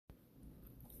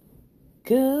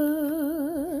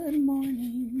Good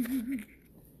morning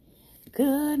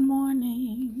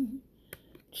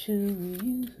to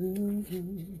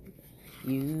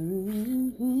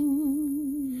you.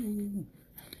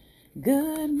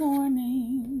 Good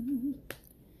morning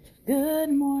to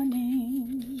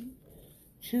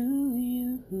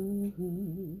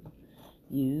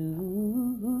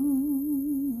you.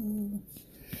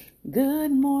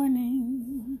 Good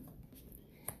morning.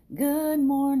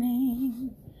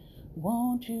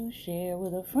 Won't you share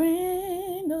with a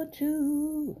friend or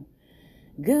two?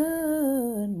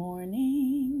 Good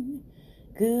morning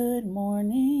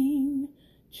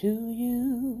to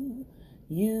you.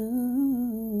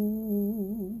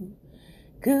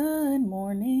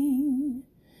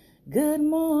 Good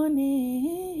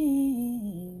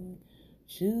morning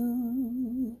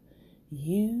to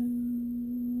you.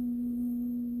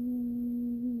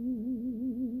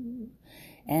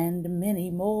 And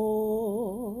many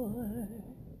more.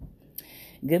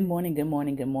 Good morning, and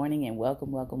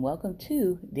welcome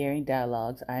to Daring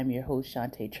Dialogues. I'm your host,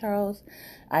 Shantae Charles.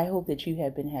 I hope that you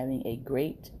have been having a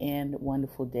great and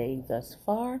wonderful day thus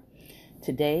far.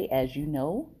 Today, as you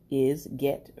know, is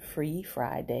Get Free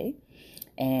Friday,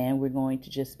 and we're going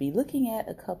to just be looking at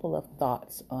a couple of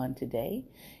thoughts on today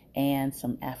and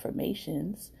some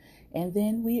affirmations, and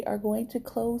then we are going to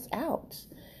close out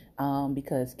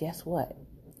because guess what?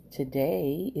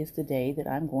 Today is the day that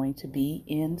I'm going to be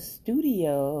in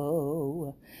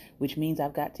studio, which means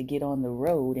I've got to get on the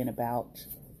road in about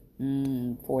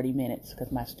 40 minutes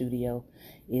because my studio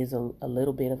is a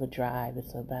little bit of a drive.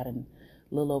 It's about a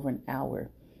little over an hour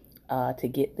to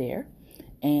get there.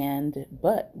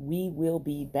 But we will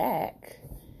be back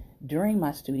during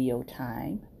my studio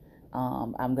time.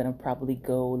 I'm going to probably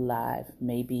go live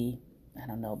maybe, I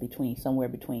don't know, somewhere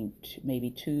between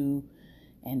maybe 2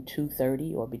 and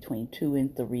 2:30 or between 2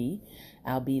 and 3.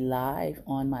 I'll be live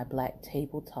on my Black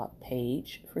Tabletop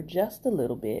page for just a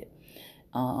little bit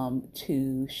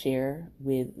to share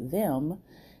with them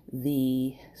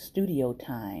the studio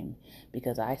time,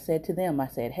 because I said to them,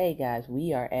 hey guys,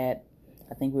 I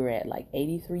think we were at like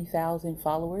 83,000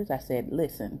 followers. I said,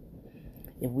 listen,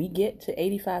 if we get to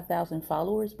 85,000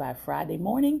 followers by Friday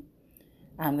morning,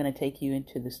 I'm going to take you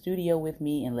into the studio with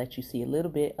me and let you see a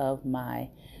little bit of my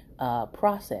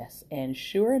process. And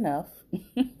sure enough,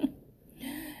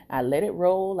 I let it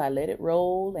roll,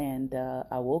 and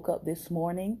I woke up this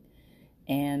morning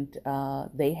and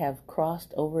they have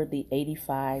crossed over the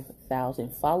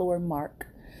 85,000 follower mark.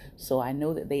 So I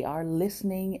know that they are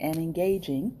listening and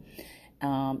engaging.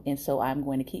 And so I'm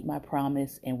going to keep my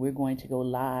promise, and we're going to go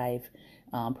live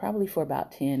probably for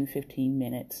about 10-15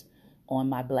 minutes on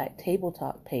my Black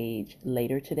Tabletop page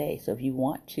later today. So if you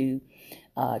want to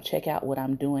check out what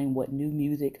I'm doing, what new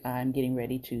music I'm getting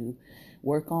ready to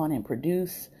work on and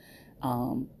produce,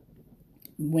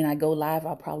 when I go live,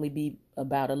 I'll probably be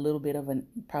about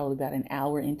probably about an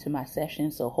hour into my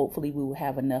session. So hopefully we will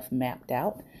have enough mapped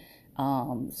out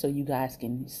so you guys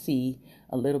can see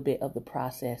a little bit of the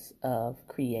process of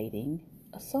creating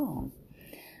a song.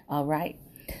 All right.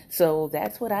 So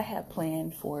that's what I have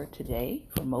planned for today.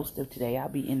 For most of today, I'll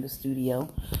be in the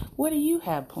studio. What do you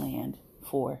have planned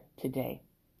for today?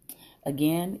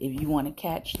 Again, if you want to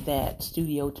catch that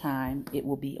studio time, it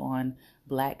will be on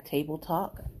Black Table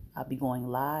Talk. I'll be going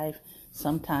live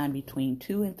sometime between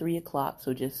 2 and 3 o'clock.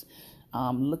 So just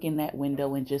look in that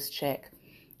window and just check.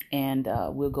 And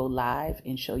we'll go live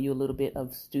and show you a little bit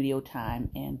of studio time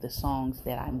and the songs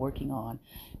that I'm working on.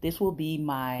 This will be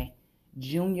my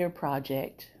junior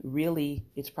project. Really,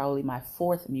 it's probably my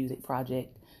 4th music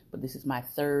project, but this is my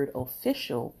 3rd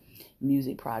official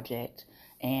music project.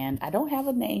 And I don't have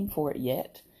a name for it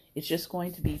yet. It's just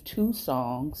going to be 2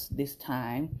 songs this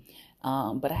time.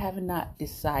 But I have not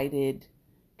decided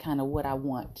kind of what I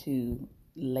want to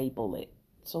label it.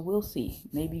 So we'll see.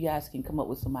 Maybe you guys can come up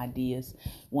with some ideas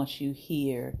once you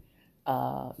hear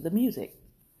the music.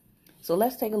 So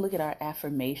let's take a look at our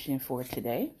affirmation for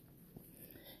today.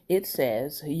 It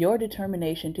says, your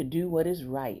determination to do what is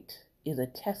right is a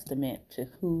testament to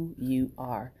who you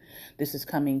are. This is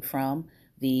coming from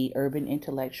the Urban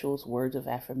Intellectuals Words of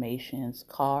Affirmations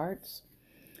cards.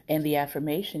 And the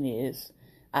affirmation is,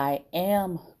 I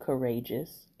am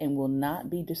courageous and will not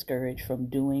be discouraged from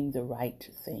doing the right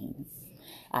thing.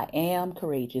 I am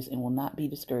courageous and will not be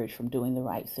discouraged from doing the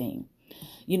right thing.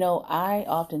 You know, I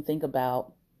often think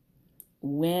about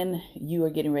when you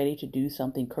are getting ready to do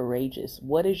something courageous,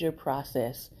 what is your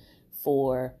process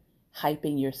for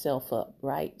hyping yourself up,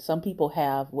 right? Some people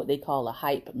have what they call a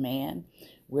hype man,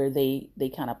 where they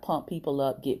kind of pump people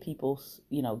up, get people,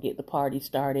 get the party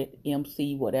started,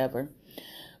 MC, whatever.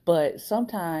 But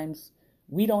sometimes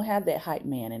we don't have that hype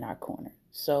man in our corner.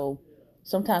 So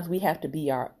sometimes we have to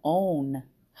be our own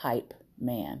hype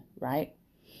man, right?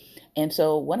 And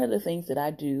so one of the things that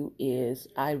I do is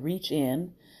I reach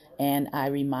in and I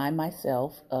remind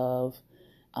myself of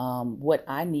what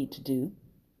I need to do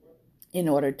in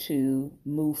order to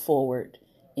move forward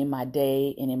in my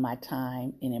day and in my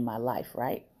time and in my life,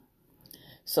 right?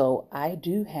 So I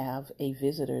do have a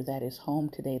visitor that is home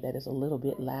today that is a little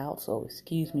bit loud, so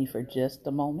excuse me for just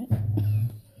a moment.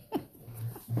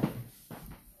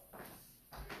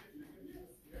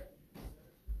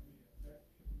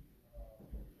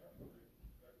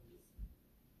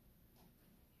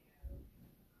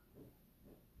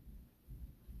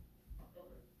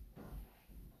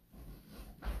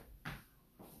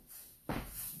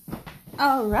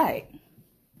 All right.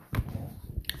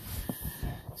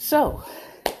 So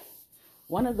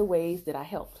one of the ways that I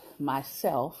helped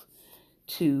myself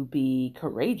to be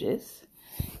courageous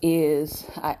is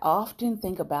I often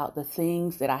think about the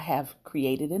things that I have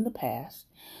created in the past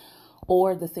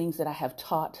or the things that I have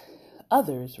taught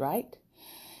others, right?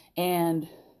 And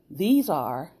these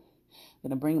are, I'm going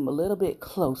to bring them a little bit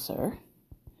closer.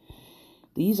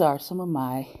 These are some of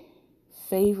my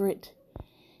favorite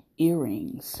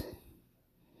earrings.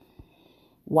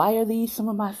 Why are these some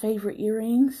of my favorite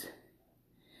earrings?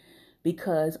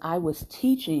 Because I was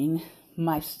teaching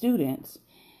my students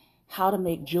how to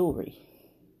make jewelry.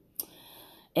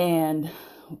 And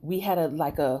we had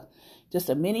just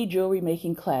a mini jewelry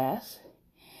making class.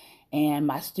 And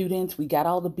my students, we got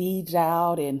all the beads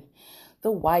out and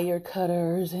the wire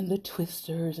cutters and the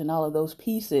twisters and all of those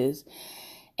pieces.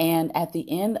 And at the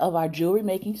end of our jewelry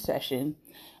making session,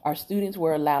 our students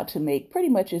were allowed to make pretty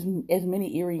much as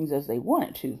many earrings as they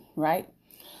wanted to, right?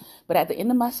 But at the end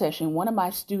of my session, one of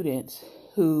my students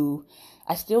who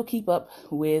I still keep up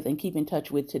with and keep in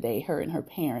touch with today, her and her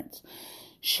parents,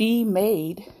 she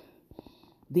made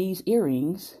these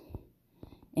earrings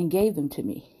and gave them to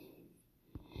me.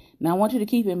 Now I want you to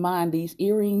keep in mind these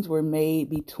earrings were made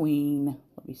between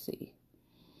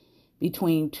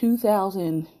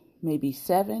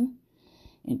 2007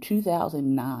 and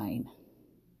 2009.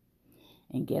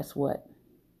 And guess what?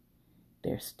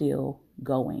 They're still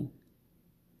going.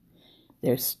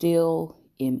 They're still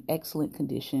in excellent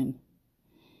condition.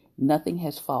 Nothing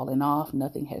has fallen off.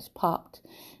 Nothing has popped.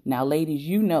 Now, ladies,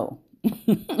 you know,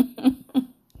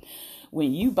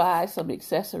 when you buy some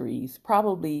accessories,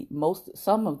 probably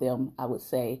some of them, I would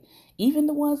say, even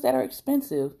the ones that are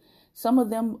expensive, some of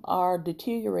them are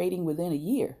deteriorating within a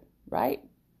year, right?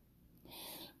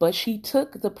 But she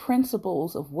took the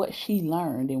principles of what she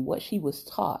learned and what she was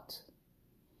taught,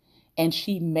 and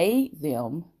she made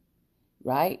them,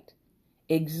 right,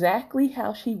 exactly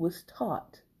how she was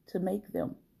taught to make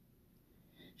them.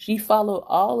 She followed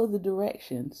all of the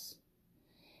directions,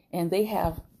 and they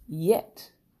have yet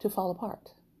to fall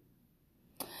apart.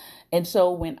 And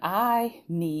so when I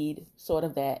need sort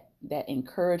of that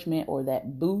encouragement or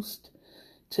that boost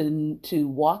to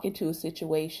walk into a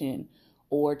situation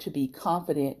or to be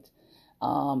confident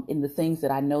in the things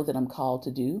that I know that I'm called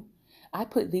to do, I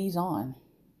put these on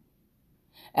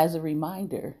as a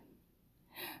reminder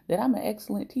that I'm an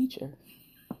excellent teacher.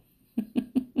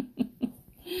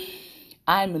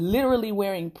 I'm literally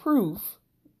wearing proof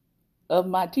of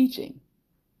my teaching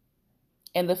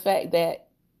and the fact that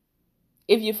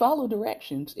if you follow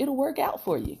directions, it'll work out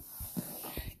for you.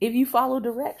 If you follow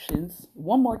directions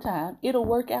one more time, it'll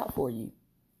work out for you.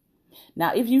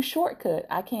 Now, if you shortcut,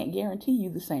 I can't guarantee you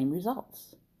the same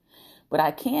results. But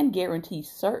I can guarantee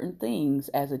certain things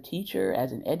as a teacher,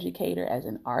 as an educator, as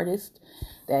an artist,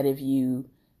 that if you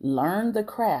learn the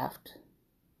craft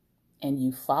and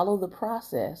you follow the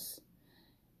process,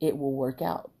 it will work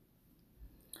out.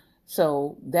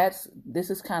 So this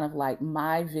is kind of like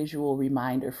my visual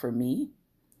reminder for me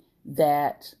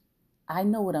that I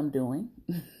know what I'm doing.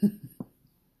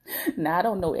 Now, I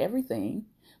don't know everything,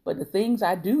 but the things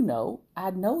I do know,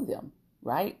 I know them,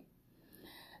 right?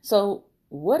 So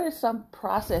what are some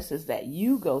processes that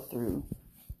you go through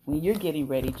when you're getting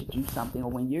ready to do something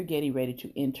or when you're getting ready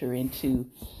to enter into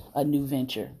a new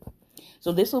venture?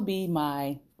 So this will be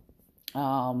my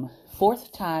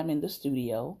fourth time in the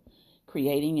studio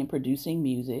creating and producing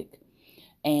music.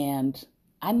 And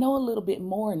I know a little bit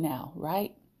more now,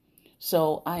 right?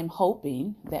 So I'm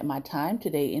hoping that my time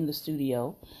today in the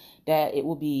studio, that it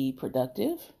will be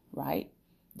productive, right?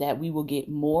 That we will get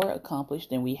more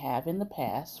accomplished than we have in the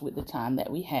past with the time that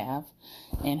we have.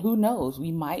 And who knows,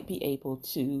 we might be able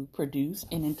to produce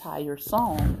an entire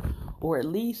song, or at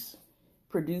least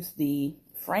produce the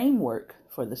framework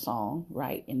for the song,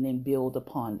 right? And then build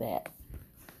upon that.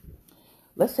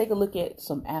 Let's take a look at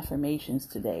some affirmations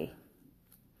today.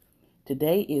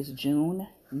 Today is June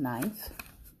 9th,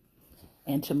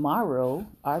 and tomorrow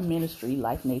our ministry,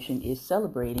 Life Nation, is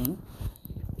celebrating.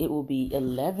 It will be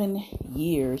 11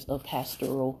 years of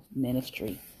pastoral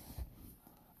ministry.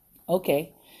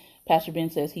 Okay, Pastor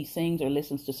Ben says he sings or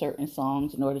listens to certain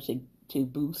songs in order to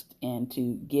boost and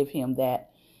to give him that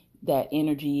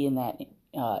energy and that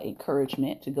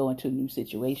encouragement to go into a new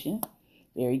situation.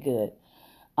 Very good.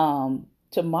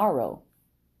 Tomorrow,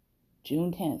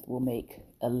 June 10th, will make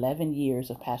 11 years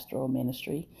of pastoral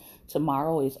ministry.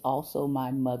 Tomorrow is also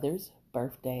my mother's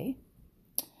birthday.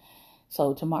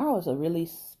 So tomorrow is a really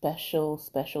special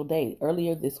day.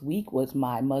 Earlier this week was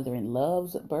my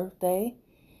mother-in-law's birthday,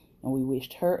 and we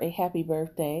wished her a happy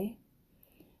birthday.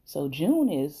 So June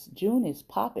is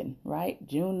popping, right?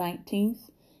 June 19th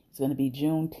is going to be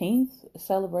Juneteenth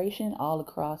celebration all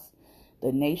across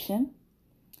the nation.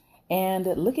 And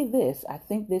look at this. I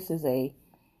think this is a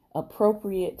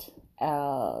appropriate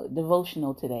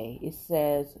devotional today. It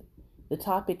says the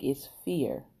topic is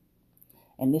fear.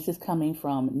 And this is coming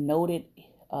from noted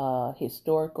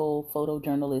historical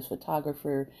photojournalist,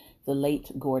 photographer, the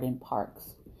late Gordon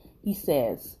Parks. He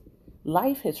says,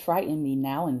 "Life has frightened me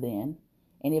now and then,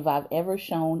 and if I've ever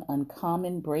shown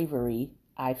uncommon bravery,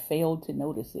 I failed to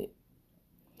notice it.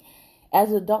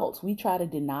 As adults, we try to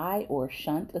deny or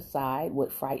shunt aside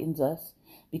what frightens us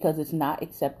because it's not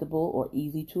acceptable or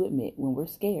easy to admit when we're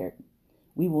scared.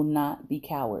 We will not be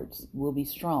cowards. We'll be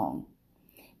strong.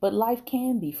 But life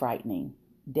can be frightening.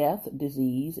 Death,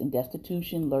 disease, and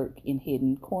destitution lurk in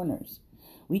hidden corners.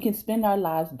 We can spend our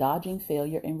lives dodging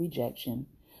failure and rejection.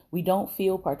 We don't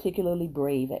feel particularly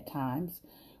brave at times.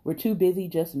 We're too busy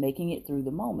just making it through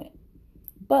the moment.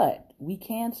 But we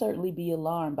can certainly be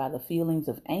alarmed by the feelings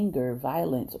of anger,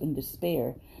 violence, and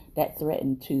despair that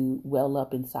threaten to well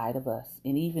up inside of us,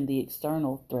 and even the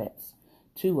external threats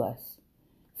to us.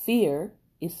 Fear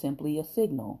is simply a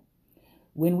signal.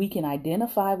 When we can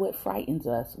identify what frightens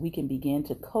us, we can begin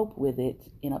to cope with it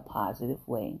in a positive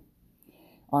way.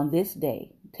 On this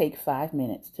day, take 5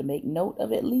 minutes to make note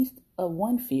of at least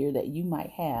one fear that you might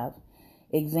have.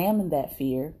 Examine that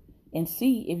fear and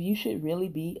see if you should really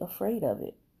be afraid of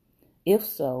it. If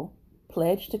so,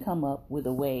 pledge to come up with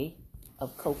a way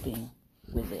of coping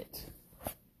with it."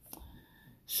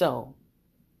 So,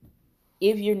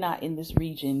 if you're not in this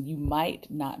region, you might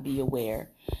not be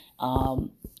aware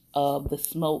of the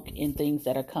smoke and things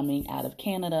that are coming out of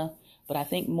Canada, but I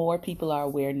think more people are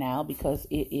aware now because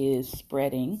it is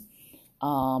spreading,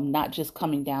 not just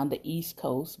coming down the East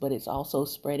Coast, but it's also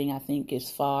spreading, I think, as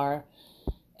far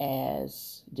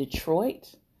as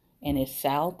Detroit and as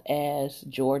south as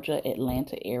Georgia,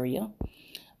 Atlanta area.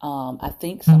 I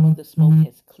think some of the smoke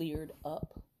has cleared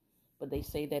up, but they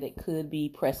say that it could be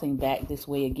pressing back this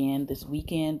way again this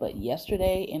weekend. But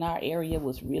yesterday in our area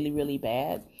was really, really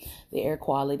bad. The air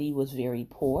quality was very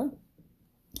poor.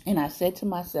 And I said to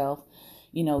myself,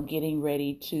 getting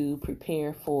ready to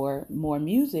prepare for more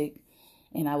music,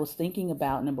 and I was thinking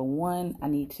about, number one, I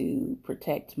need to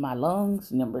protect my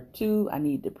lungs. Number two, I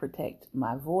need to protect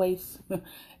my voice.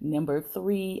 Number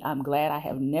three, I'm glad I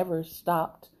have never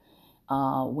stopped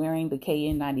wearing the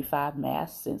KN95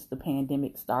 mask since the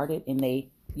pandemic started. And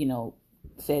they,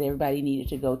 said everybody needed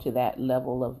to go to that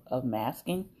level of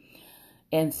masking.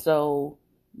 And so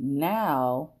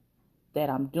now that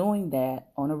I'm doing that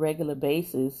on a regular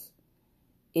basis,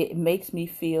 it makes me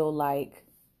feel like,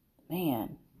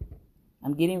 man,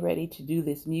 I'm getting ready to do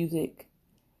this music,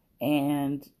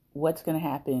 and what's going to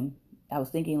happen? I was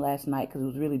thinking last night, because it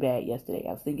was really bad yesterday.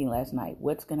 I was thinking last night,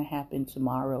 what's going to happen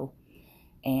tomorrow?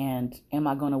 And am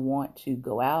I going to want to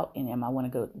go out, and am I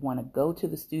want to go to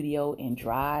the studio and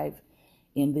drive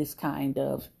in this kind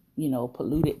of,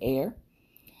 polluted air?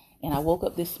 And I woke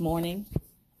up this morning.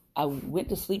 I went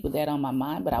to sleep with that on my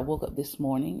mind, but I woke up this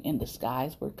morning and the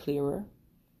skies were clearer.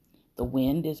 The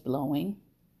wind is blowing.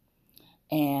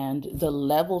 And the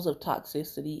levels of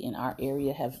toxicity in our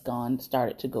area have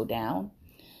started to go down.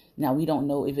 Now, we don't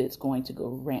know if it's going to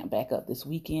go ramp back up this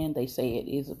weekend. They say it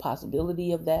is a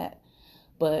possibility of that.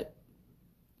 But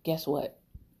guess what?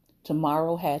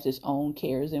 Tomorrow has its own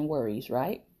cares and worries,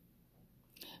 right?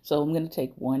 So I'm going to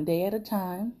take one day at a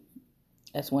time.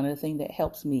 That's one of the things that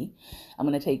helps me. I'm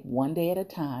going to take one day at a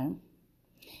time.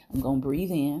 I'm going to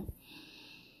breathe in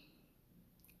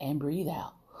and breathe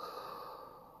out.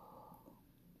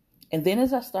 And then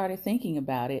as I started thinking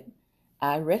about it,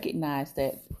 I recognized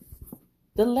that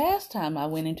the last time I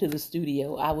went into the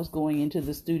studio, I was going into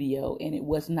the studio and it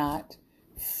was not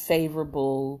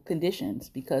favorable conditions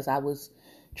because I was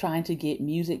trying to get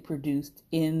music produced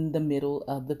in the middle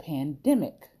of the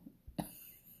pandemic.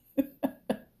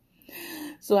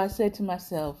 So I said to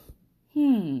myself,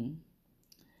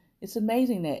 It's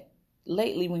amazing that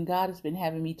lately when God has been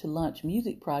having me to launch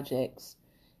music projects,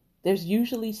 there's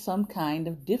usually some kind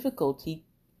of difficulty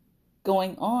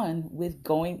going on with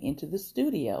going into the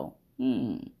studio.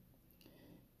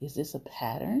 Is this a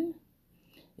pattern?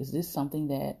 Is this something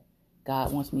that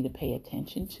God wants me to pay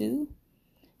attention to?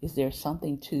 Is there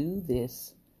something to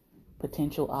this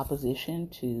potential opposition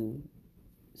to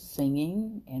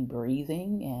singing and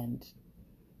breathing and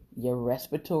your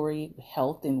respiratory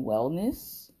health and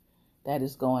wellness that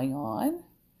is going on?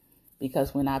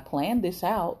 Because when I planned this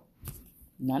out,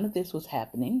 none of this was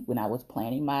happening. When I was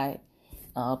planning my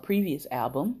previous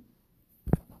album,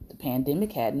 the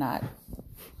pandemic had not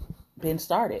been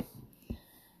started.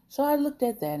 So I looked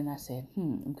at that and I said,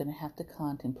 I'm going to have to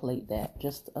contemplate that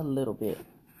just a little bit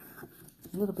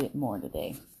more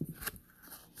today.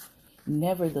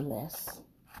 Nevertheless,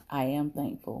 I am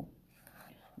thankful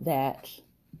that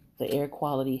the air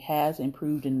quality has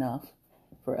improved enough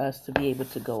for us to be able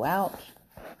to go out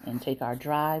and take our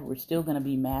drive. We're still going to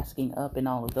be masking up and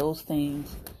all of those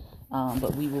things,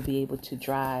 but we will be able to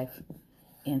drive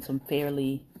in some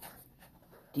fairly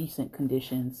decent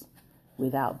conditions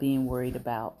without being worried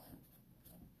about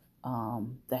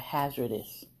the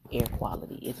hazardous air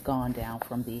quality. It's gone down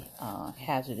from the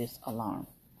hazardous alarm.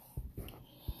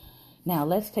 Now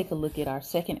let's take a look at our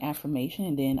second affirmation,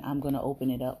 and then I'm going to open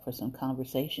it up for some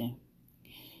conversation.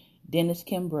 Dennis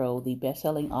Kimbrough, the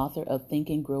best-selling author of Think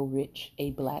and Grow Rich,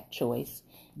 A Black Choice,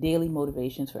 Daily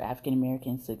Motivations for African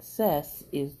American Success,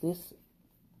 is this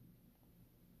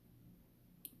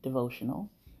devotional.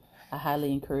 I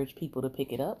highly encourage people to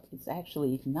pick it up. It's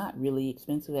actually not really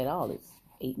expensive at all. It's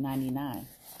 $8.99.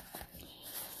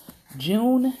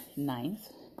 June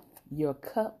 9th, your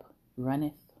cup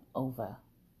runneth over.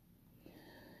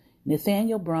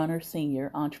 Nathaniel Bronner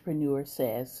Sr., entrepreneur,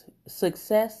 says,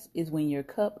 success is when your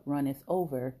cup runneth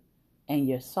over and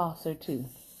your saucer too.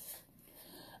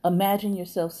 Imagine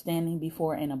yourself standing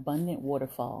before an abundant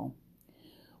waterfall.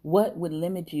 What would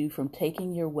limit you from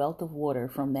taking your wealth of water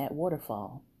from that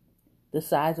waterfall? The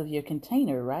size of your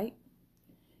container, right?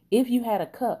 If you had a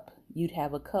cup, you'd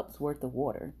have a cup's worth of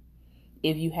water.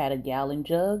 If you had a gallon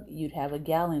jug, you'd have a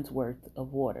gallon's worth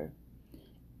of water.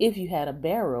 If you had a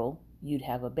barrel, you'd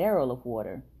have a barrel of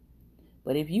water.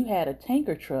 But if you had a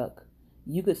tanker truck,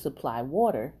 you could supply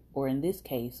water, or in this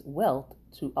case, wealth,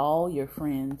 to all your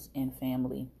friends and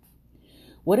family.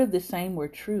 What if the same were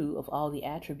true of all the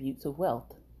attributes of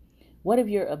wealth? What if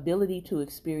your ability to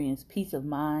experience peace of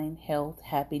mind, health,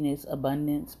 happiness,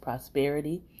 abundance,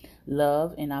 prosperity,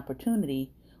 love, and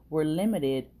opportunity were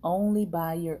limited only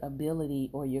by your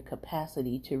ability or your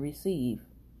capacity to receive?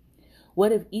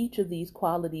 What if each of these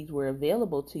qualities were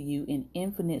available to you in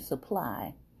infinite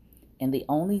supply, and the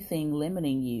only thing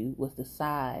limiting you was the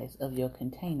size of your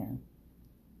container?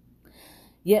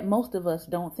 Yet most of us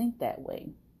don't think that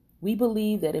way. We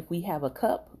believe that if we have a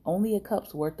cup, only a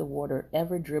cup's worth of water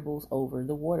ever dribbles over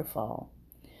the waterfall.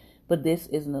 But this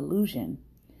is an illusion,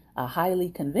 a highly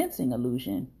convincing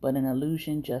illusion, but an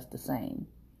illusion just the same.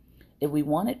 If we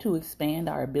wanted to expand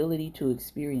our ability to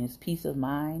experience peace of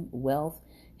mind, wealth,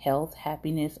 health,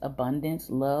 happiness, abundance,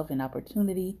 love, and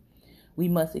opportunity, we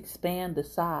must expand the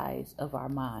size of our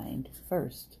mind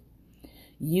first.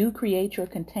 You create your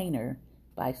container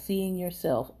by seeing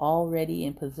yourself already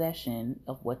in possession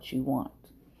of what you want.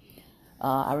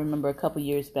 I remember a couple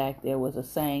years back, there was a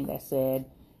saying that said,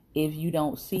 if you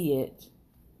don't see it,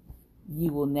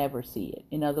 you will never see it.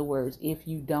 In other words, if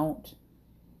you don't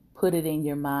put it in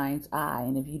your mind's eye,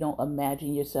 and if you don't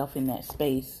imagine yourself in that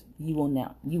space, you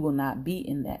will not be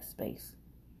in that space.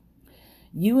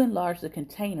 You enlarge the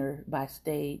container by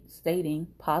stating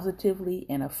positively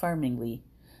and affirmingly,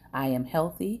 I am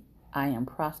healthy, I am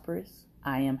prosperous,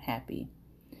 I am happy.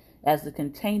 As the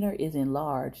container is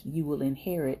enlarged, you will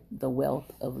inherit the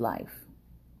wealth of life.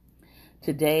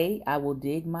 Today, I will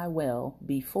dig my well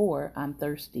before I'm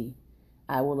thirsty.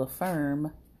 I will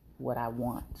affirm what I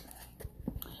want.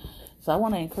 So I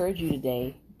want to encourage you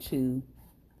today to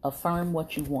affirm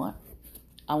what you want.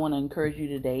 I want to encourage you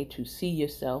today to see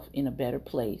yourself in a better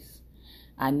place.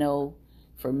 I know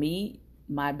for me,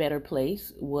 my better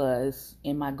place was,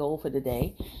 and my goal for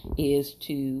today is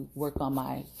to work on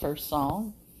my first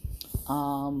song.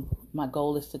 My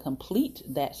goal is to complete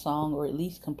that song, or at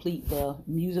least complete the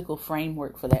musical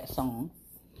framework for that song.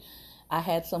 I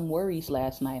had some worries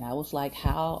last night. I was like,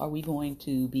 how are we going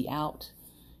to be out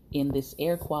in this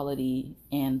air quality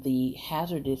and the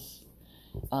hazardous,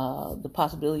 the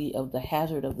possibility of the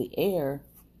hazard of the air,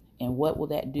 and what will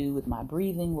that do with my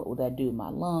breathing? What will that do with my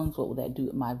lungs? What will that do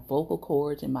with my vocal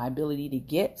cords and my ability to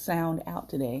get sound out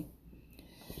today?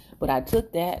 But I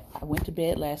took that. I went to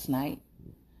bed last night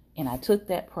And I took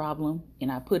that problem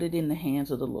and I put it in the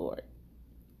hands of the Lord.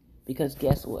 Because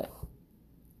guess what?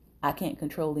 I can't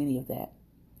control any of that.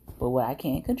 But what I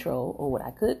can control, or what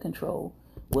I could control,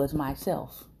 was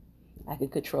myself. I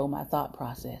could control my thought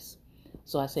process.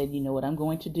 So I said, you know what I'm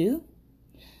going to do?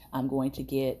 I'm going to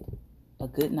get a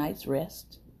good night's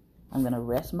rest. I'm going to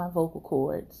rest my vocal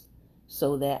cords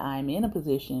so that I'm in a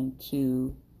position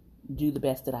to do the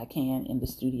best that I can in the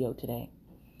studio today.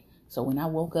 So when I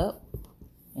woke up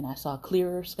and I saw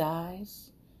clearer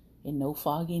skies and no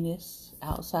fogginess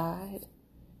outside,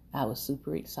 I was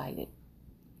super excited.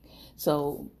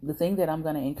 So the thing that I'm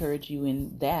going to encourage you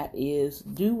in that is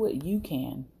do what you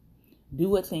can. Do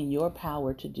what's in your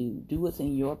power to do. Do what's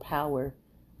in your power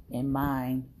and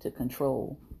mind to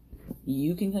control.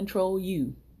 You can control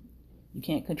you. You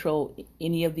can't control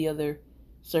any of the other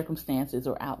circumstances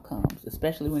or outcomes,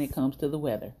 especially when it comes to the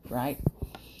weather, right?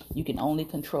 You can only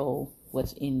control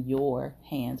what's in your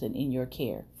hands and in your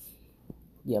care.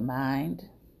 Your mind,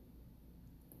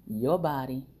 your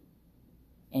body,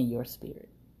 and your spirit.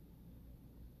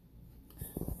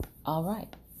 All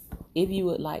right. If you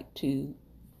would like to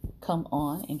come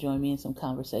on and join me in some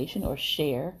conversation or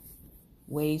share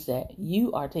ways that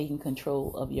you are taking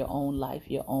control of your own life,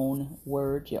 your own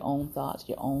words, your own thoughts,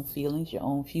 your own feelings, your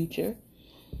own future,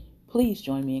 please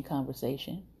join me in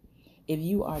conversation. If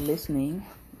you are listening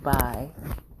by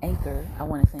Anchor, I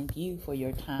want to thank you for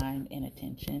your time and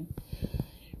attention.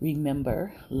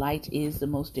 Remember, light is the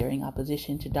most daring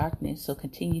opposition to darkness, so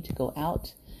continue to go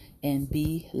out and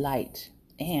be light.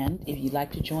 And if you'd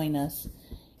like to join us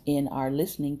in our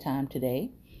listening time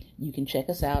today, you can check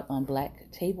us out on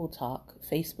Black Table Talk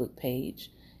Facebook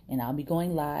page, and I'll be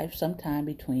going live sometime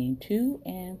between 2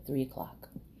 and 3 o'clock.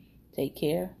 Take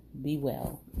care, be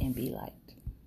well, and be light.